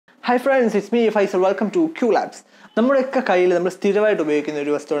Hi friends, it's me Faisal. Welcome to Qlabs. നമ്മുടെയൊക്കെ കയ്യിൽ നമ്മൾ സ്ഥിരമായിട്ട് ഉപയോഗിക്കുന്ന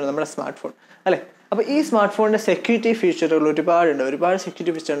ഒരു വസ്തുവാണ് നമ്മുടെ സ്മാർട്ട് ഫോൺ അല്ലേ. അപ്പോൾ ഈ സ്മാർട്ട് ഫോണിൻ്റെ സെക്യൂരിറ്റി ഫീച്ചറുകൾ ഒരുപാട്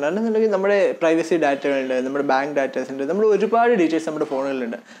സെക്യൂരിറ്റി ഫീച്ചർ ഉണ്ട്. അല്ലെന്നുണ്ടെങ്കിൽ നമ്മുടെ പ്രൈവസി ഡാറ്റകളുണ്ട്, നമ്മുടെ ബാങ്ക് ഡാറ്റാസ് ഉണ്ട്, നമ്മൾ ഒരുപാട് ഡീറ്റെയിൽസ് നമ്മുടെ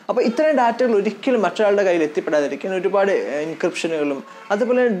ഫോണുകളിലുണ്ട്. അപ്പോൾ ഇത്തരം ഡാറ്റകൾ ഒരിക്കലും മറ്റൊരാളുടെ കയ്യിൽ എത്തിപ്പെടാതിരിക്കാൻ ഒരുപാട് എൻക്രിപ്ഷനുകളും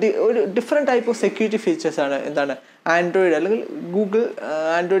അതുപോലെ ഒരു ഡിഫറെൻറ്റ് ടൈപ്പ് ഓഫ് സെക്യൂരിറ്റി ഫീച്ചേഴ്സാണ് എന്താണ് ആൻഡ്രോയിഡ് അല്ലെങ്കിൽ ഗൂഗിൾ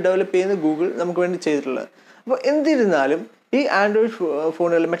ആൻഡ്രോയിഡ് ഡെവലപ്പ് ചെയ്യുന്ന ഗൂഗിൾ നമുക്ക് വേണ്ടി ചെയ്തിട്ടുള്ളത്. അപ്പോൾ എന്നിരുന്നാലും ഈ ആൻഡ്രോയിഡ്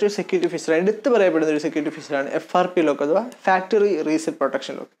ഫോണുകളിൽ മറ്റൊരു സെക്യൂരിറ്റി ഫീച്ചർ എടുത്ത് പറയപ്പെടുന്ന ഒരു സെക്യൂരിറ്റി ഫീച്ചറാണ് FRP ലോക്ക് അഥവാ ഫാക്ടറി റീസെറ്റ്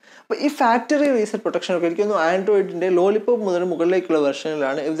പ്രൊട്ടക്ഷൻ ലോക്ക്. അപ്പോൾ ഈ ഫാക്ടറി റീസെറ്റ് പ്രൊട്ടക്ഷൻ ലോക്ക് എനിക്കൊന്നും ആൻഡ്രോയിഡിൻ്റെ ലോലിപോപ്പ് മുതൽ മുകളിലേക്കുള്ള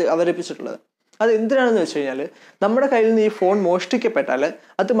വെർഷനിലാണ് ഇത് അവതരിപ്പിച്ചിട്ടുള്ളത്. അത് എന്തിനാണെന്ന് വെച്ച് കഴിഞ്ഞാൽ നമ്മുടെ കയ്യിൽ നിന്ന് ഈ ഫോൺ മോഷ്ടിക്കപ്പെട്ടാൽ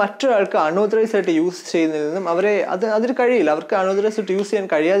അത് മറ്റൊരാൾക്ക് അൺഓതറൈസ് ആയിട്ട് യൂസ് ചെയ്യുന്നതിൽ നിന്നും അതിന് കഴിയില്ല, അവർക്ക് അൺഓതറൈസ് ആയിട്ട് യൂസ്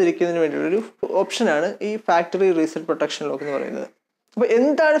ചെയ്യാൻ കഴിയാതിരിക്കുന്നതിന് വേണ്ടിയുള്ളൊരു ഓപ്ഷനാണ് ഈ ഫാക്ടറി റീസെറ്റ് പ്രൊട്ടക്ഷൻ ലോക്ക് എന്ന് പറയുന്നത്. അപ്പോൾ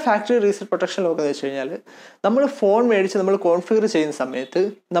എന്താണ് ഫാക്ടറി റീസെറ്റ് പ്രൊട്ടക്ഷൻ ലോക്ക് എന്ന് വെച്ച് കഴിഞ്ഞാൽ നമ്മൾ ഫോൺ മേടിച്ച് നമ്മൾ കോൺഫിഗർ ചെയ്യുന്ന സമയത്ത്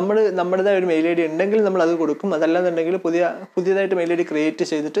നമ്മുടേതായ ഒരു മെയിൽ ഐ ഡി ഉണ്ടെങ്കിൽ നമ്മൾ അത് കൊടുക്കും. അതല്ലാന്നുണ്ടെങ്കിൽ പുതിയതായിട്ട് മെയിൽ ഐ ഡി ക്രിയേറ്റ്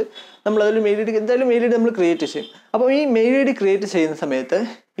ചെയ്തിട്ട് നമ്മളതൊരു എന്തായാലും മെയിൽ ഐ ഡി നമ്മൾ ക്രിയേറ്റ് ചെയ്യും. അപ്പോൾ ഈ മെയിൽ ഐ ഡി ക്രിയേറ്റ് ചെയ്യുന്ന സമയത്ത്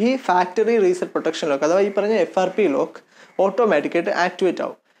ഈ ഫാക്ടറി റീസെറ്റ് പ്രൊട്ടക്ഷൻ ലോക്ക് അഥവാ ഈ പറഞ്ഞ FRP ലോക്ക് ഓട്ടോമാറ്റിക്കായിട്ട് ആക്ടിവേറ്റ്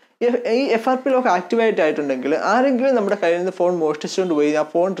ആവും. ഈ FRP ലോക്ക് ആക്ടിവേറ്റ് ആയിട്ടുണ്ടെങ്കിൽ ആരെങ്കിലും നമ്മുടെ കയ്യിൽ നിന്ന് ഫോൺ മോഷ്ടിച്ചുകൊണ്ട് പോയി ആ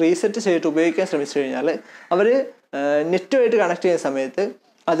ഫോൺ റീസെറ്റ് ചെയ്തിട്ട് ഉപയോഗിക്കാൻ ശ്രമിച്ചു കഴിഞ്ഞാൽ അവർ നെറ്റുമായിട്ട് കണക്ട് ചെയ്യുന്ന സമയത്ത്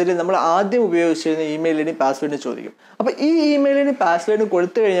അതിൽ നമ്മൾ ആദ്യം ഉപയോഗിച്ചിരുന്ന ഇമെയിൽ ഐ ഡി പാസ്വേഡിന് ചോദിക്കും. അപ്പോൾ ഈ ഇമെയിൽ ഐ ഡി പാസ്വേഡ്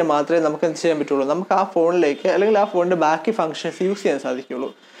കൊടുത്തു കഴിഞ്ഞാൽ മാത്രമേ നമുക്ക് എന്ത് ചെയ്യാൻ പറ്റുള്ളൂ, നമുക്ക് ആ ഫോണിലേക്ക് അല്ലെങ്കിൽ ആ ഫോണിൻ്റെ ബാക്കി ഫങ്ഷൻസ് യൂസ് ചെയ്യാൻ സാധിക്കുകയുള്ളൂ.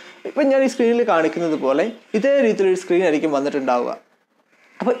 ഇപ്പം ഞാൻ ഈ സ്ക്രീനിൽ കാണിക്കുന്നത് പോലെ ഇതേ രീതിയിലൊരു സ്ക്രീൻ ആയിരിക്കും വന്നിട്ടുണ്ടാവുക.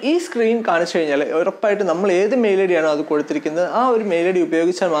 അപ്പോൾ ഈ സ്ക്രീൻ കാണിച്ചു കഴിഞ്ഞാൽ ഉറപ്പായിട്ട് നമ്മൾ ഏത് മെയിൽ ഐ ഡിയാണോ അത് കൊടുത്തിരിക്കുന്നത് ആ ഒരു മെയിൽ ഐ ഡി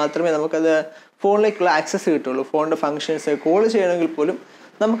ഉപയോഗിച്ചാൽ മാത്രമേ നമുക്കത് ഫോണിലേക്കുള്ള ആക്സസ് കിട്ടുള്ളൂ. ഫോണിൻ്റെ ഫങ്ഷൻസ് കോൾ ചെയ്യണമെങ്കിൽ പോലും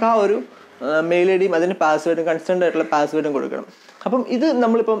നമുക്ക് ആ ഒരു മെയിൽ ഐ ഡിയും അതിന് പാസ്വേഡും കൺസേൺഡ് ആയിട്ടുള്ള പാസ്വേഡും കൊടുക്കണം. അപ്പം ഇത്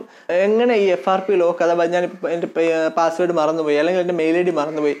നമ്മളിപ്പം എങ്ങനെ ഈ FRP ലോക്ക് അഥവാ ഞാനിപ്പോൾ എൻ്റെ പാസ്വേഡ് മറന്നുപോയി അല്ലെങ്കിൽ എൻ്റെ മെയിൽ ഐ ഡി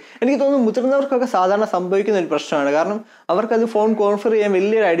മറന്നുപോയി, എനിക്ക് തോന്നുന്നു മുതിർന്നവർക്കൊക്കെ സാധാരണ സംഭവിക്കുന്ന ഒരു പ്രശ്നമാണ്. കാരണം അവർക്കത് ഫോൺ കോൺഫിഗർ ചെയ്യാൻ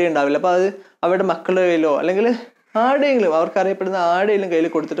വലിയൊരു ഐഡിയ ഉണ്ടാവില്ല. അപ്പോൾ അത് അവരുടെ മക്കളുടെ കയ്യിലോ അല്ലെങ്കിൽ ആരുടെയെങ്കിലും അവർക്കറിയപ്പെടുന്ന ആരുടെയെങ്കിലും കയ്യിൽ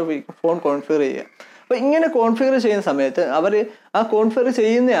കൊടുത്തിട്ട് ഫോൺ കോൺഫിഗർ ചെയ്യുക. അപ്പോൾ ഇങ്ങനെ കോൺഫിഗർ ചെയ്യുന്ന സമയത്ത് അവർ ആ കോൺഫിഗർ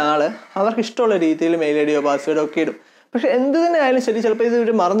ചെയ്യുന്ന ആൾ അവർക്ക് ഇഷ്ടമുള്ള രീതിയിൽ മെയിൽ ഐ ഡിയോ പാസ്വേഡോ ഒക്കെ ഇടും. പക്ഷേ എന്ത് തന്നെ ആയാലും ശരി, ചിലപ്പോൾ ഇത് ഇവർ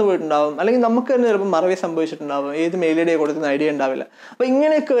മറന്നു പോയിട്ടുണ്ടാവും, അല്ലെങ്കിൽ നമുക്ക് തന്നെ ചിലപ്പോൾ മറവി സംഭവിച്ചിട്ടുണ്ടാവും, ഏത് മെയിൽ ഐ ഡിയെ കൊടുക്കുന്ന ഐഡിയ ഉണ്ടാവില്ല. അപ്പോൾ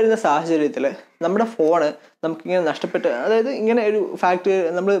ഇങ്ങനെയൊക്കെ വരുന്ന സാഹചര്യത്തിൽ നമ്മുടെ ഫോണ് നമുക്കിങ്ങനെ നഷ്ടപ്പെട്ട്, അതായത് ഇങ്ങനെ ഒരു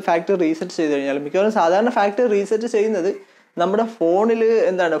ഫാക്ടറി റീസെറ്റ് ചെയ്ത് കഴിഞ്ഞാൽ മിക്കവാറും സാധാരണ ഫാക്ടറി റീസെറ്റ് ചെയ്യുന്നത് നമ്മുടെ ഫോണിൽ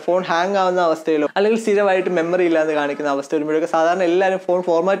ഫോൺ ഹാങ് ആവുന്ന അവസ്ഥയിലോ അല്ലെങ്കിൽ സ്ഥിരമായിട്ട് മെമ്മറി ഇല്ലാതെ കാണിക്കുന്ന അവസ്ഥ വരുമ്പോഴൊക്കെ സാധാരണ എല്ലാവരും ഫോൺ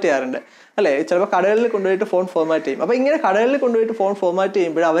ഫോർമാറ്റ് ചെയ്യാറുണ്ട് അല്ലേ. ചിലപ്പോൾ കടകളിൽ കൊണ്ടുപോയിട്ട് ഫോൺ ഫോർമാറ്റ് ചെയ്യും. അപ്പോൾ ഇങ്ങനെ കടകളിൽ കൊണ്ടുപോയിട്ട് ഫോൺ ഫോർമാറ്റ്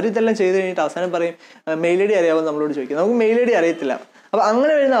ചെയ്യുമ്പോൾ അവരിതെല്ലാം ചെയ്ത് കഴിഞ്ഞിട്ട് അവസാനം പറയും മെയിൽ ഐ ഡി അറിയാമോ നമ്മളോട് ചോദിക്കും. നമുക്ക് മെയിൽ ഐ ഡി അറിയത്തില്ല. അപ്പോൾ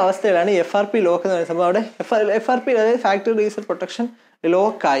അങ്ങനെ വരുന്ന അവസ്ഥയിലാണ് ഈ FRP ലോക്ക് എന്ന് പറയുന്ന സംഭവം അവിടെ FRP അതായത് ഫാക്ടറി റീസെറ്റ് പ്രൊട്ടക്ഷൻ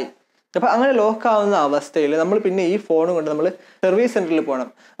ലോക്കായി. അപ്പോൾ അങ്ങനെ ലോക്കാവുന്ന അവസ്ഥയിൽ നമ്മൾ പിന്നെ ഈ ഫോണും കൊണ്ട് നമ്മൾ സർവീസ് സെൻറ്ററിൽ പോകണം.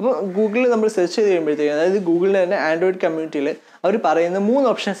 അപ്പോൾ ഗൂഗിളിൽ നമ്മൾ സെർച്ച് ചെയ്ത് കഴിയുമ്പോഴത്തേക്കും, അതായത് ഗൂഗിളിൻ്റെ തന്നെ ആൻഡ്രോയിഡ് കമ്മ്യൂണിറ്റിയിൽ അവർ പറയുന്ന മൂന്ന്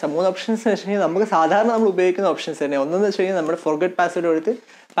ഓപ്ഷൻസ് എന്ന് വെച്ച് കഴിഞ്ഞാൽ നമുക്ക് സാധാരണ നമ്മൾ ഉപയോഗിക്കുന്ന ഓപ്ഷൻസ് തന്നെ. ഒന്നെന്ന് വെച്ച് കഴിഞ്ഞാൽ നമ്മുടെ ഫോർഗെറ്റ് പാസ്വേഡ് കൊടുത്ത്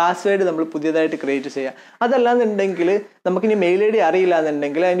പാസ്വേഡ് നമ്മൾ പുതിയതായിട്ട് ക്രിയേറ്റ് ചെയ്യുക. അതല്ലാന്നുണ്ടെങ്കിൽ നമുക്കിനി മെയിൽ ഐ ഡി അറിയില്ല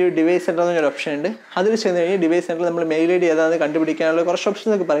എന്നുണ്ടെങ്കിൽ അതിൻ്റെ ഒരു ഡിവൈസ് സെൻറ്റർ എന്നൊരു ഓപ്ഷൻ ഉണ്ട്. അതിൽ ചെന്ന് കഴിഞ്ഞാൽ ഡിവൈസ് സെൻറ്ററിൽ നമ്മൾ മെയിൽ ഐ ഡി ഏതാണെന്ന് കണ്ടുപിടിക്കാനുള്ള കുറച്ച്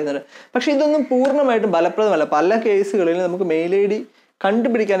ഓപ്ഷൻസ് ഒക്കെ പറയുന്നുണ്ട്. പക്ഷേ ഇതൊന്നും പൂർണ്ണമായിട്ടും ഫലപ്രദമല്ല. പല കേസുകളിൽ നമുക്ക് മെയിൽ ഐ ഡി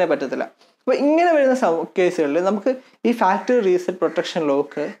കണ്ടുപിടിക്കാനേ പറ്റത്തില്ല. അപ്പോൾ ഇങ്ങനെ വരുന്ന കേസുകളിൽ നമുക്ക് ഈ ഫാക്ടറി റീസെറ്റ് പ്രൊട്ടക്ഷൻ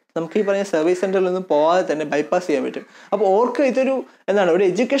ലോക്ക് നമുക്ക് ഈ പറഞ്ഞ സർവീസ് സെൻറ്ററിൽ നിന്നും പോകാതെ തന്നെ ബൈപ്പാസ് ചെയ്യാൻ പറ്റും. അപ്പോൾ ഓർക്ക് ഇതൊരു ഒരു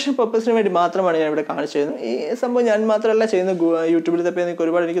എഡ്യൂക്കേഷൻ പർപ്പസിന് വേണ്ടി മാത്രമാണ് ഞാൻ ഇവിടെ കാണിച്ചു തരുന്നത്. ഈ സംഭവം ഞാൻ മാത്രമല്ല ചെയ്യുന്നത്, യൂട്യൂബിൽ തപ്പി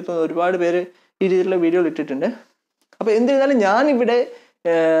എനിക്ക് തോന്നുന്നു ഒരുപാട് പേര് ഈ രീതിയിലുള്ള വീഡിയോകൾ ഇട്ടിട്ടുണ്ട്. അപ്പോൾ എന്നിരുന്നാലും ഞാനിവിടെ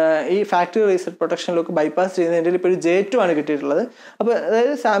ഈ factory reset protection lock bypass ചെയ്യുന്നതിൻ്റെ ഇപ്പോൾ ഒരു J2 ആണ് കിട്ടിയിട്ടുള്ളത്. അപ്പോൾ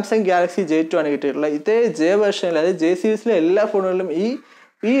അതായത് സാംസങ് ഗാലക്സി J2 ആണ് കിട്ടിയിട്ടുള്ളത്. ഇതേ J വെർഷനിൽ അതായത് J സീരീസിലെ എല്ലാ ഫോണുകളിലും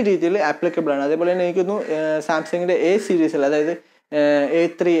ഈ രീതിയിൽ ആപ്ലിക്കബിൾ ആണ്. അതേപോലെ തന്നെ എനിക്ക് തോന്നുന്നു സാംസങ്ങിൻ്റെ A സീരീസിൽ അതായത്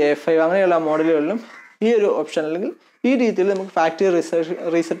A3 A5 അങ്ങനെയുള്ള മോഡലുകളിലും ഈ ഒരു ഓപ്ഷൻ അല്ലെങ്കിൽ ഈ രീതിയിൽ നമുക്ക് factory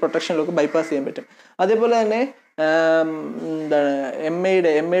reset protection lock bypass ചെയ്യാൻ പറ്റും. അതേപോലെ തന്നെ എം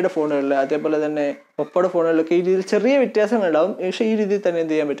ഐയുടെ ഫോണുകളിൽ അതേപോലെ തന്നെ ഒപ്പോയുടെ ഫോണുകളിലൊക്കെ ഈ രീതിയിൽ ചെറിയ വ്യത്യാസങ്ങളുണ്ടാവും. പക്ഷേ ഈ രീതിയിൽ തന്നെ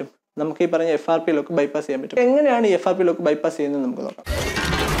എന്ത് ചെയ്യാൻ പറ്റും, നമുക്ക് ഈ പറഞ്ഞ FRP ലോക്ക് ബൈപ്പാസ് ചെയ്യാൻ പറ്റും. എങ്ങനെയാണ് ഈ FRP ലോക്ക് ബൈപ്പാസ് ചെയ്യുന്നത് നമുക്ക് നോക്കാം.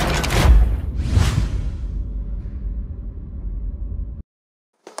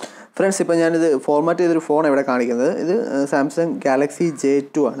 ഫ്രണ്ട്സ്, ഇപ്പോൾ ഞാനിത് ഫോർമാറ്റ് ചെയ്തൊരു ഫോൺ ഇവിടെ കാണിക്കുന്നത്. ഇത് സാംസങ് ഗാലക്സി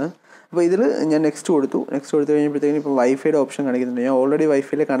J2 ആണ്. അപ്പോൾ ഇതിൽ ഞാൻ നെക്സ്റ്റ് കൊടുത്തു കഴിഞ്ഞപ്പോഴത്തേക്കും ഇപ്പോൾ വൈഫൈയുടെ ഓപ്ഷൻ കാണിക്കുന്നുണ്ട്. ഞാൻ ഓൾറെഡി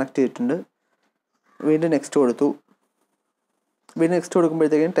വൈഫൈയിൽ കണക്ട് ചെയ്തിട്ടുണ്ട്. വീണ്ടും നെക്സ്റ്റ്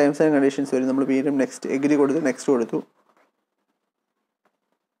കൊടുക്കുമ്പോഴത്തേക്കും ടേംസ് ആൻഡ് കണ്ടീഷൻസ് വരും. നമ്മൾ വീണ്ടും നെക്സ്റ്റ് എഗ്രി കൊടുത്ത് നെക്സ്റ്റ് കൊടുത്തു.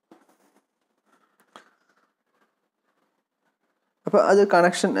 അപ്പോൾ അത്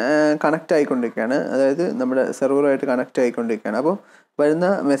കണക്റ്റ് ആയിക്കൊണ്ടിരിക്കുകയാണ്, അതായത് നമ്മുടെ സെർവറുമായിട്ട് കണക്റ്റ് ആയിക്കൊണ്ടിരിക്കുകയാണ്. അപ്പോൾ വരുന്ന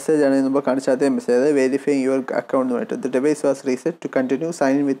മെസ്സേജാണ് മുമ്പ് കാണിച്ച അതേ മെസ്സേജ്, അതായത് വെരിഫൈങ് യുവർ അക്കൗണ്ട് എന്ന് പറഞ്ഞിട്ട് the device was reset to continue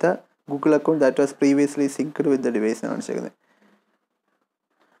sign in with Google account that was previously synced with the device എന്നാണ് കാണിച്ചിരിക്കുന്നത്.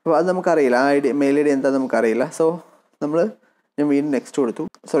 അപ്പോൾ അത് നമുക്കറിയില്ല, ആ മെയിൽ ഐ ഡി എന്താ നമുക്കറിയില്ല. സോ ഞാൻ വീണ്ടും നെക്സ്റ്റ് കൊടുത്തു,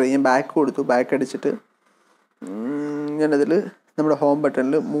 ഞാൻ ബാക്ക് കൊടുത്തു. ബാക്ക് അടിച്ചിട്ട് ഞാനതിൽ നമ്മുടെ ഹോം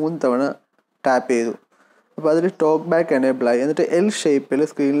ബട്ടണിൽ 3 തവണ ടാപ്പ് ചെയ്തു. അപ്പോൾ അതിൽ ടോക്ക് ബാക്ക് എനേബിൾ ആയി. എന്നിട്ട് എൽ ഷേപ്പിൽ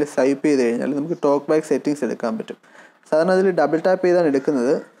സ്ക്രീനിൽ സ്വൈപ്പ് ചെയ്ത് കഴിഞ്ഞാൽ നമുക്ക് ടോക്ക് ബാക്ക് സെറ്റിങ്സ് എടുക്കാൻ പറ്റും. സാധാരണ അതിൽ ഡബിൾ ടാപ്പ് ചെയ്താണ്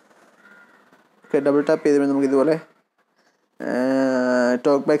എടുക്കുന്നത്. ഡബിൾ ടാപ്പ് ചെയ്ത് നമുക്ക് ഇതുപോലെ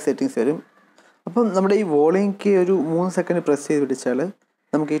ടോക്ക് ബാക്ക് സെറ്റിങ്സ് വരും. അപ്പം നമ്മുടെ ഈ വോളിയംക്ക് ഒരു 3 സെക്കൻഡ് പ്രസ് ചെയ്ത് പിടിച്ചാൽ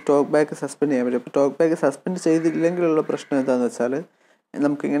നമുക്ക് ഈ ടോക്ക് ബാക്ക് സസ്പെൻഡ് ചെയ്യാൻ പറ്റും. അപ്പോൾ ടോക്ക് ബാക്ക് സസ്പെൻഡ് ചെയ്തില്ലെങ്കിലുള്ള പ്രശ്നം എന്താണെന്ന് വെച്ചാൽ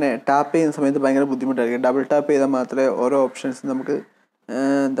നമുക്കിങ്ങനെ ടാപ്പ് ചെയ്യുന്ന സമയത്ത് ഭയങ്കര ബുദ്ധിമുട്ടായിരിക്കും. ഡബിൾ ടാപ്പ് ചെയ്താൽ മാത്രമേ ഓരോ ഓപ്ഷൻസ് നമുക്ക്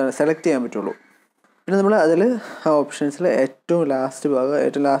സെലക്ട് ചെയ്യാൻ പറ്റുള്ളൂ. പിന്നെ നമ്മൾ അതിൽ ആ ഓപ്ഷൻസിൽ ഏറ്റവും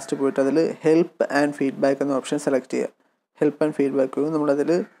ലാസ്റ്റ് പോയിട്ട് അതിൽ ഹെൽപ്പ് ആൻഡ് ഫീഡ്ബാക്ക് എന്ന ഓപ്ഷൻ സെലക്ട് ചെയ്യുക. ഹെൽപ്പ് ആൻഡ് ഫീഡ്ബാക്ക്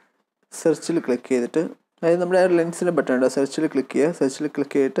നമ്മളതിൽ സെർച്ചിൽ ക്ലിക്ക് ചെയ്തിട്ട്, അതായത് നമ്മുടെ ആ ലെൻസിൻ്റെ ബട്ടൺ ഉണ്ട്, സെർച്ചിൽ ക്ലിക്ക് ചെയ്യുക. സെർച്ചിൽ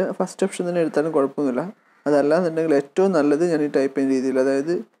ക്ലിക്ക് ചെയ്തിട്ട് ഫസ്റ്റ് ഓപ്ഷൻ തന്നെ എടുത്താലും കുഴപ്പമൊന്നുമില്ല. അതല്ലാന്നുണ്ടെങ്കിൽ ഏറ്റവും നല്ലത് ഞാൻ ഈ ടൈപ്പ് ചെയ്യുന്ന രീതിയിൽ,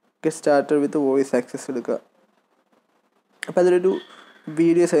 അതായത് get started with voice access എടുക്കുക. അപ്പോൾ അതിലൊരു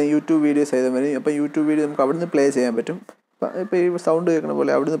യൂട്യൂബ് വീഡിയോസ് ചെയ്താൽ മതി. അപ്പോൾ യൂട്യൂബ് വീഡിയോ നമുക്ക് അവിടുന്ന് പ്ലേ ചെയ്യാൻ പറ്റും. ഇപ്പോൾ ഈ സൗണ്ട് കേൾക്കുന്ന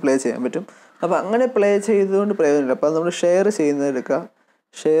പോലെ അവിടുന്ന് പ്ലേ ചെയ്യാൻ പറ്റും. അപ്പോൾ അങ്ങനെ പ്ലേ ചെയ്തുകൊണ്ട് പ്രയോജനമില്ല. അപ്പോൾ നമ്മൾ ഷെയർ ചെയ്യുന്നത് എടുക്കുക.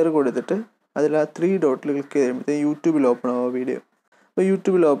 ഷെയർ കൊടുത്തിട്ട് അതിൽ ആ 3 ഡോട്ടിൽ ക്ലിക്ക് ചെയ്യുമ്പോഴത്തേക്കും യൂട്യൂബിൽ ഓപ്പൺ ആവുക വീഡിയോ. അപ്പോൾ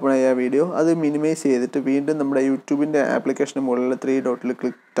യൂട്യൂബിൽ ഓപ്പൺ ആയ വീഡിയോ അത് മിനിമൈസ് ചെയ്തിട്ട് വീണ്ടും നമ്മുടെ യൂട്യൂബിൻ്റെ ആപ്ലിക്കേഷന് മുകളിൽ 3 ഡോട്ടിൽ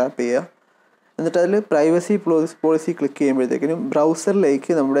ടാപ്പ് ചെയ്യുക. എന്നിട്ട് അതിൽ പ്രൈവസി പോളിസി ക്ലിക്ക് ചെയ്യുമ്പോഴത്തേക്കിനും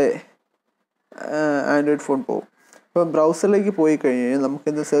ബ്രൗസറിലേക്ക് നമ്മുടെ ആൻഡ്രോയിഡ് ഫോൺ പോകും. അപ്പോൾ ബ്രൗസറിലേക്ക് പോയി കഴിഞ്ഞ് കഴിഞ്ഞാൽ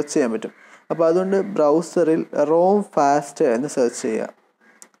നമുക്കിത് സെർച്ച് ചെയ്യാൻ പറ്റും. അപ്പോൾ അതുകൊണ്ട് ബ്രൗസറിൽ റോം ഫാസ്റ്റ് എന്ന് സെർച്ച് ചെയ്യുക.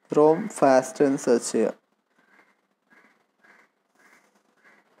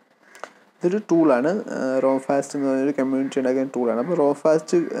 ഇതൊരു ടൂളാണ്. റോം ഫാസ്റ്റ് എന്ന് പറഞ്ഞൊരു കമ്മ്യൂണിറ്റി ഉണ്ടാക്കുന്ന ടൂളാണ്. അപ്പോൾ റോം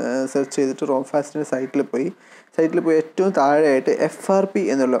ഫാസ്റ്റ് സെർച്ച് ചെയ്തിട്ട് റോം ഫാസ്റ്റിൻ്റെ സൈറ്റിൽ പോയി ഏറ്റവും താഴെയായിട്ട് FRP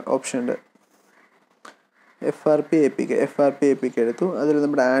എന്നുള്ള ഓപ്ഷൻ ഉണ്ട്. FRP APK എടുത്തു. അതിൽ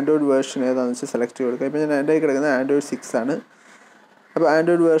നമ്മുടെ ആൻഡ്രോയിഡ് വേർഷൻ ഏതാണെന്ന് വെച്ചാൽ സെലക്ട് ചെയ്ത് കൊടുക്കുക. ഇപ്പോൾ ഞാൻ എൻ്റെ കിടക്കുന്നത് ആൻഡ്രോയിഡ് 6 ആണ്. അപ്പോൾ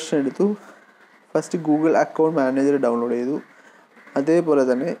ആൻഡ്രോയിഡ് വേർഷൻ എടുത്തു. First Google account manager download ചെയ്തു. അതേപോലെ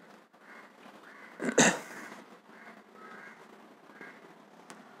തന്നെ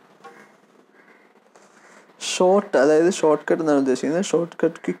ഷോർട്ട് കട്ട് എന്നാണ് ഉദ്ദേശിക്കുന്നത്.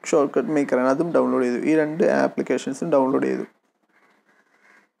 ക്വിക്ക് ഷോർട്ട് കട്ട് മേക്കറാണ്, അതും ഡൗൺലോഡ് ചെയ്തു. ഈ 2 ആപ്ലിക്കേഷൻസും ഡൗൺലോഡ് ചെയ്തു.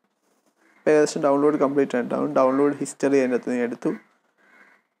 ഏകദേശം ഡൗൺലോഡ് കംപ്ലീറ്റ് ആയിട്ടാവും. ഡൗൺലോഡ് ഹിസ്റ്ററി അതിൻ്റെ അകത്ത് ഞാൻ എടുത്തു.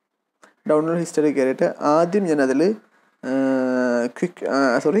 ഡൗൺലോഡ് ഹിസ്റ്ററി കയറിയിട്ട് ആദ്യം ഞാനതിൽ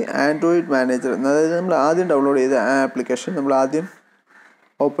ആൻഡ്രോയിഡ് മാനേജർ, അതായത് നമ്മൾ ആദ്യം ഡൗൺലോഡ് ചെയ്ത ആ ആപ്ലിക്കേഷൻ നമ്മൾ ആദ്യം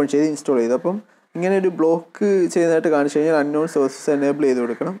ഓപ്പൺ ചെയ്ത് ഇൻസ്റ്റാൾ ചെയ്തു. അപ്പം ഇങ്ങനെ ഒരു ബ്ലോക്ക് ചെയ്യുന്നതായിട്ട് കാണിച്ചു കഴിഞ്ഞാൽ അൺനോൺ സോഴ്സസ് എനേബിൾ ചെയ്ത്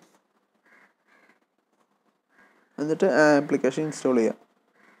കൊടുക്കണം. എന്നിട്ട് ആ ആപ്ലിക്കേഷൻ ഇൻസ്റ്റാൾ ചെയ്യാം.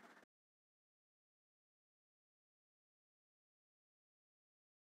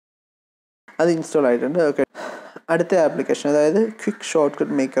 അത് ഇൻസ്റ്റാൾ ആയിട്ടുണ്ട്. ഓക്കെ, അടുത്ത ആപ്ലിക്കേഷൻ അതായത് ക്വിക്ക് ഷോർട്ട്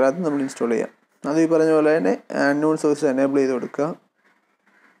കട്ട് മേക്കർ, അത് നമ്മൾ ഇൻസ്റ്റാൾ ചെയ്യാം. അത് ഈ പറഞ്ഞ പോലെ തന്നെ അൺനോൺ സോഴ്സ് എനേബിൾ ചെയ്ത് കൊടുക്കുക.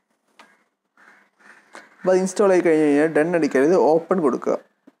 അപ്പോൾ അത് ഇൻസ്റ്റാൾ ആയി കഴിഞ്ഞ് കഴിഞ്ഞാൽ ഡൺ അടിക്കരുത്, ഓപ്പൺ കൊടുക്കുക.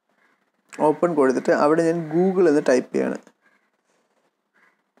 ഓപ്പൺ കൊടുത്തിട്ട് അവിടെ ഞാൻ ഗൂഗിൾ എന്ന് ടൈപ്പ് ചെയ്യാണ്.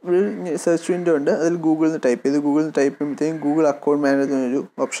 ഒരു സെർച്ച് വിൻഡോ ഉണ്ട്, അതിൽ ഗൂഗിൾ എന്ന് ടൈപ്പ് ചെയ്യുമ്പോഴത്തേക്കും ഗൂഗിൾ അക്കൗണ്ട് മാനേജർ എന്നൊരു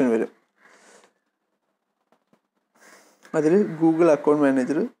ഓപ്ഷൻ വരും. അതിൽ ഗൂഗിൾ അക്കൗണ്ട്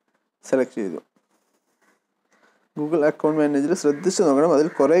മാനേജർ സെലക്ട് ചെയ്തു. ഗൂഗിൾ അക്കൗണ്ട് മാനേജർ ശ്രദ്ധിച്ച് നോക്കണം, അതിൽ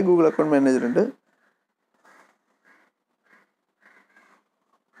കുറേ ഗൂഗിൾ അക്കൗണ്ട് മാനേജർ ഉണ്ട്.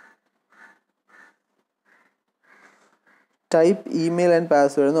 ടൈപ്പ് ഇമെയിൽ ആൻഡ്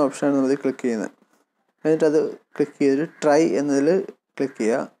പാസ്വേഡ് എന്ന ഓപ്ഷനാണ് നമ്മൾ ക്ലിക്ക് ചെയ്യുന്നത്. എന്നിട്ട് അത് ക്ലിക്ക് ചെയ്തിട്ട് ട്രൈ എന്നതിൽ ക്ലിക്ക്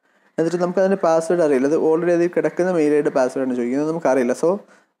ചെയ്യുക. എന്നിട്ട് നമുക്ക് അതിൻ്റെ പാസ്വേഡ് അറിയില്ല, അത് ഓൾറെഡി അതിൽ കിടക്കുന്ന മെയിലായിട്ട് പാസ്വേഡാണ് ചോദിക്കുന്നത്, നമുക്കറിയില്ല. സോ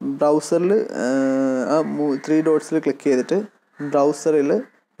ബ്രൗസറിൽ ആ 3 ഡോട്ട്സിൽ ക്ലിക്ക് ചെയ്തിട്ട് ബ്രൗസറിൽ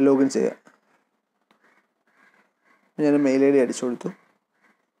ലോഗിൻ ചെയ്യുക. ഞാൻ മെയിൽ ID അടിച്ചു കൊടുത്തു.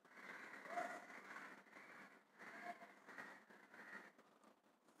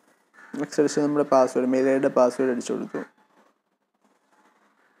 നെക്സ്റ്റ് അടിച്ച് നമ്മുടെ മെയിൽ ID പാസ്വേഡ് അടിച്ചു കൊടുത്തു.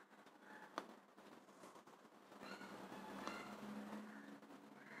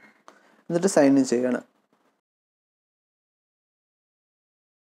 എന്നിട്ട് സൈൻ ഇൻ ചെയ്യണം.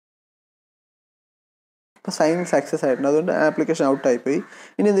 അപ്പോൾ സൈൻ സക്സസ് ആയിട്ടുണ്ട്, അതുകൊണ്ട് ആപ്ലിക്കേഷൻ ഔട്ടായിപ്പോയി.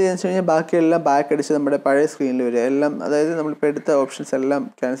 ഇനി എന്ത് ചെയ്യുക വെച്ച് കഴിഞ്ഞാൽ ബാക്കിയെല്ലാം ബാക്ക് അടിച്ച് നമ്മുടെ പഴയ സ്ക്രീനിൽ വരിക. എല്ലാം, അതായത് നമ്മളിപ്പോൾ എടുത്ത ഓപ്ഷൻസ് എല്ലാം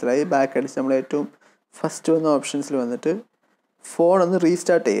ക്യാൻസലായി. ബാക്ക് അടിച്ച് നമ്മൾ ഏറ്റവും ഫസ്റ്റ് വന്ന ഓപ്ഷൻസിൽ വന്നിട്ട് ഫോൺ ഒന്ന്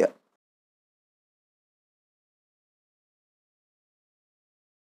റീസ്റ്റാർട്ട് ചെയ്യുക.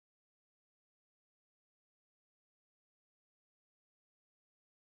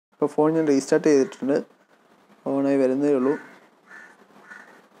 ഇപ്പോൾ ഫോൺ ഞാൻ റീസ്റ്റാർട്ട് ചെയ്തിട്ടുണ്ട്. ഓണായി വരുന്നേ ഉള്ളൂ.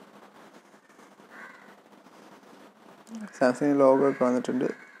 സാംസങ് ലോഗോ ഒക്കെ വന്നിട്ടുണ്ട്.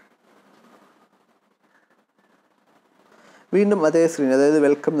 വീണ്ടും അതേ സ്ക്രീൻ, അതായത്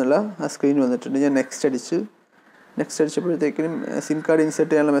വെൽക്കം എന്നുള്ള ആ സ്ക്രീൻ വന്നിട്ടുണ്ട്. ഞാൻ നെക്സ്റ്റ് അടിച്ചപ്പോഴത്തേക്കിനും സിം കാർഡ്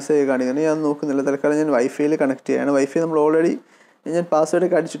ഇൻസേർട്ട് ചെയ്യാനുള്ള മെസ്സേജ് കാണിക്കുന്നത്. ഞാൻ നോക്കുന്നില്ല. തൽക്കാലം ഞാൻ വൈഫൈയിൽ കണക്ട് ചെയ്യുകയാണ്. വൈഫൈ നമ്മൾ ഓൾറെഡി ഞാൻ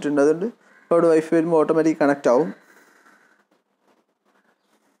പാസ്വേഡൊക്കെ അടിച്ചിട്ടുണ്ട്. അതുകൊണ്ട് ഇപ്പോൾ അവിടെ വൈഫൈ വരുമ്പോൾ ഓട്ടോമാറ്റിക് കണക്റ്റ് ആവും.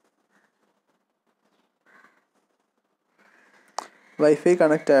 വൈഫൈ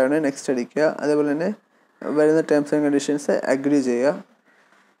കണക്റ്റ് ആയതാണ്. നെക്സ്റ്റ് അടിക്കുക. അതേപോലെ തന്നെ വരുന്ന ടേംസ് ആൻഡ് കണ്ടീഷൻസ് അഗ്രി ചെയ്യുക.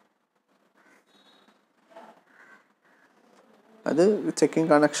 അത് ചെക്കിങ്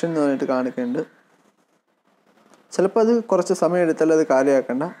കണക്ഷൻ എന്ന് പറഞ്ഞിട്ട് കാണിക്കുന്നുണ്ട്. ചിലപ്പോൾ അത് കുറച്ച് സമയം എടുത്താൽ അത്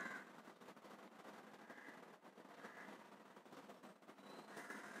കാര്യമാക്കണ്ട.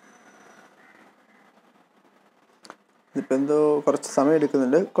 ഇതിപ്പോൾ എന്തോ കുറച്ച് സമയം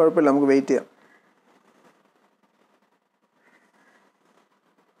എടുക്കുന്നുണ്ട്. കുഴപ്പമില്ല, നമുക്ക് വെയിറ്റ് ചെയ്യാം.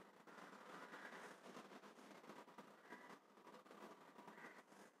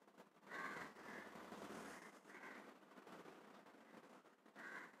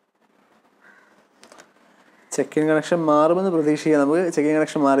 ചെക്കിങ് കണക്ഷൻ മാറുമെന്ന് പ്രതീക്ഷിക്കാം. നമുക്ക് ചെക്കിങ്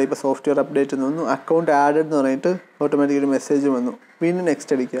കണക്ഷൻ മാറി. ഇപ്പോൾ സോഫ്റ്റ്വെയർ അപ്ഡേറ്റ് എന്ന് വന്നു. അക്കൗണ്ട് ആഡഡ് എന്ന് പറഞ്ഞിട്ട് ഓട്ടോമാറ്റിക് ഒരു മെസ്സേജ് വന്നു. വീണ്ടും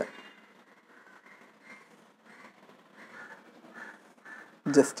നെക്സ്റ്റ് അടിക്കുക.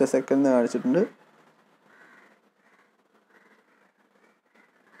 ജസ്റ്റ് എ സെക്കൻഡ് കാണിച്ചിട്ടുണ്ട്.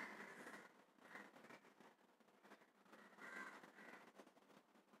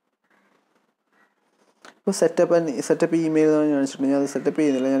 ഇപ്പോൾ സെറ്റപ്പ് ഇമെയിൽ എന്ന് കാണിച്ചിട്ടുണ്ട്. ഞാൻ അത് സെറ്റപ്പ്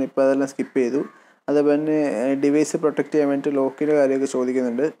ചെയ്യുന്നില്ല. ഞാനിപ്പോൾ അതെല്ലാം സ്കിപ്പ് ചെയ്തു. അതേപോലെ തന്നെ ഡിവൈസ് പ്രൊട്ടക്റ്റ് ചെയ്യാൻ വേണ്ടിയിട്ട് ലോക്കിൻ്റെ കാര്യമൊക്കെ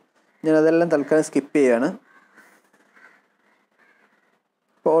ചോദിക്കുന്നുണ്ട്. ഞാനതെല്ലാം തൽക്കാലം സ്കിപ്പ് ചെയ്യാണ്.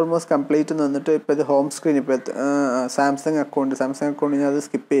 ഇപ്പോൾ ഓൾമോസ്റ്റ് കംപ്ലീറ്റ് എന്ന് വന്നിട്ട് ഇപ്പോൾ ഇത് ഹോം സ്ക്രീൻ. ഇപ്പോൾ സാംസങ് അക്കൗണ്ട് ഞാൻ അത്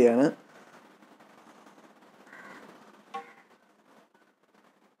സ്കിപ്പ് ചെയ്യാണ്.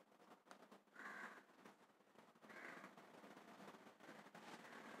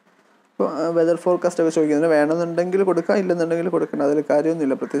 ഇപ്പോൾ വെതർ ഫോർകാസ്റ്റ് ഒക്കെ ചോദിക്കുന്നുണ്ട്. വേണമെന്നുണ്ടെങ്കിൽ കൊടുക്കാം, ഇല്ലെന്നുണ്ടെങ്കിൽ കൊടുക്കണം. അതിൽ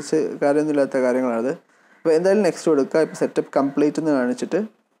കാര്യമൊന്നുമില്ല, പ്രത്യേകിച്ച് കാര്യമൊന്നുമില്ലാത്ത കാര്യങ്ങളാണത്. അപ്പോൾ എന്തായാലും നെക്സ്റ്റ് കൊടുക്കുക. ഇപ്പോൾ സെറ്റപ്പ് കംപ്ലീറ്റ് എന്ന് കാണിച്ചിട്ട്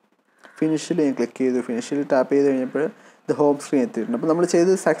ഫിനിഷിൽ ഞാൻ ക്ലിക്ക് ചെയ്തു. ഫിനിഷിൽ ടാപ്പ് ചെയ്ത് കഴിഞ്ഞപ്പോൾ ഇത് ഹോം സ്ക്രീൻ എത്തിയിട്ടുണ്ട്. അപ്പോൾ നമ്മൾ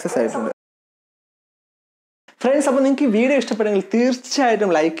ചെയ്തത് സക്സസ് ആയിട്ടുണ്ട്. ഫ്രണ്ട്സ്, അപ്പോൾ നിങ്ങൾക്ക് ഈ വീഡിയോ ഇഷ്ടപ്പെട്ടെങ്കിൽ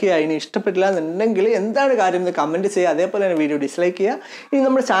തീർച്ചയായിട്ടും ലൈക്ക് ചെയ്യുക. ഇനി ഇഷ്ടപ്പെട്ടില്ല എന്നുണ്ടെങ്കിൽ എന്താണ് കാര്യം എന്ന് കമൻറ്റ് ചെയ്യുക. അതേപോലെ തന്നെ വീഡിയോ ഡിസ്ലൈക്ക് ചെയ്യുക. ഇനി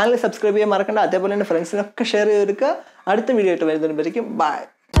നമ്മുടെ ചാനൽ സബ്സ്ക്രൈബ് ചെയ്യാൻ മറക്കണ്ട. അതേപോലെ തന്നെ ഫ്രണ്ട്സിനൊക്കെ ഷെയർ ചെയ്തെടുക്കുക. അടുത്ത വീഡിയോ ആയിട്ട് വരുന്നതിന് ബൈ.